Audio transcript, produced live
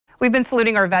We've been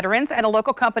saluting our veterans, and a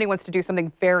local company wants to do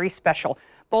something very special.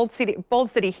 Bold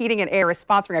City Heating and Air is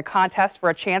sponsoring a contest for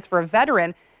a chance for a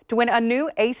veteran to win a new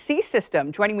AC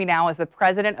system. Joining me now is the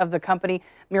president of the company,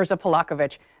 Mirza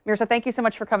Polakovic. Mirza, thank you so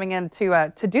much for coming in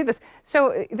to do this.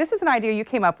 So this is an idea you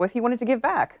came up with. You wanted to give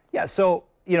back. Yeah, so,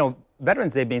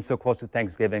 Veterans Day being so close to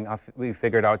Thanksgiving,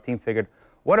 our team figured,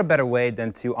 what a better way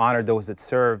than to honor those that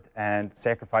served and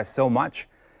sacrificed so much.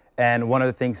 And one of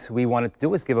the things we wanted to do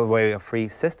was give away a free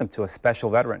system to a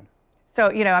special veteran. So,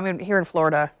 here in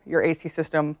Florida, your AC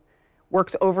system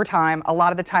works overtime. A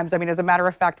lot of the times, as a matter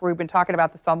of fact, we've been talking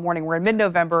about this all morning. We're in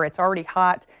mid-November. It's already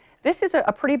hot. This is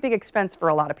a pretty big expense for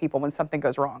a lot of people when something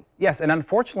goes wrong. Yes, and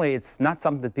unfortunately, it's not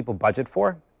something that people budget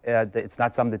for. It's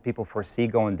not something that people foresee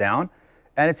going down.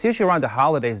 And it's usually around the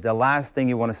holidays, the last thing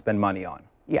you want to spend money on.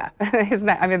 Yeah, isn't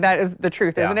that, that is the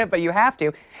truth, isn't it? But you have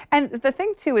to. And the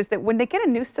thing, too, is that when they get a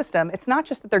new system, it's not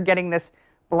just that they're getting this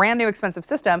brand new expensive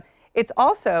system. It's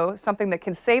also something that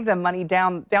can save them money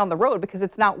down the road because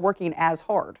it's not working as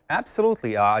hard.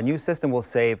 Absolutely. A new system will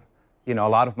save, a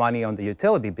lot of money on the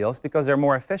utility bills because they're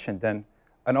more efficient than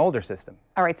an older system.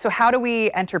 All right, so how do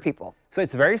we enter people? So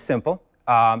it's very simple.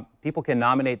 People can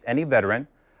nominate any veteran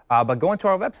by going to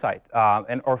our website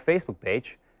and our Facebook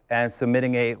page and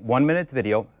submitting a 1-minute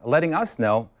video letting us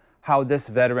know how this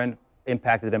veteran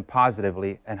impacted them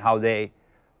positively and how they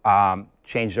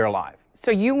changed their life.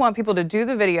 So you want people to do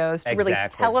the videos to really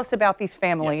tell us about these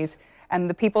families and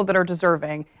the people that are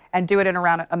deserving and do it in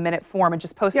around a minute form and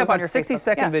just post those on your Facebook. Yeah, about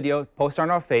 60-second video, post on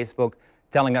our Facebook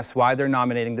telling us why they're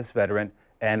nominating this veteran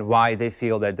and why they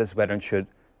feel that this veteran should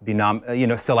be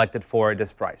selected for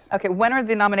this prize. Okay, when are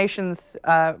the nominations,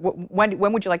 when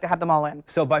would you like to have them all in?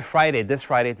 So by Friday, this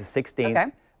Friday, the 16th.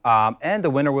 Okay. And the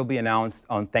winner will be announced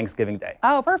on Thanksgiving Day.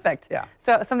 Oh, perfect. Yeah.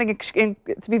 So something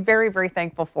to be very, very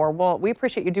thankful for. Well, we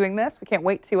appreciate you doing this. We can't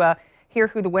wait to hear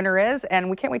who the winner is, and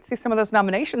we can't wait to see some of those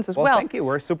nominations as well. Well, thank you.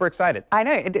 We're super excited. I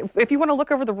know. If you want to look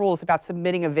over the rules about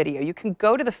submitting a video, you can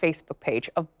go to the Facebook page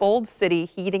of Bold City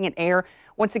Heating and Air.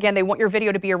 Once again, they want your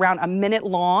video to be around a minute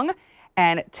long,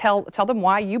 and tell them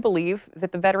why you believe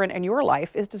that the veteran in your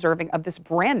life is deserving of this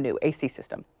brand new AC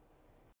system.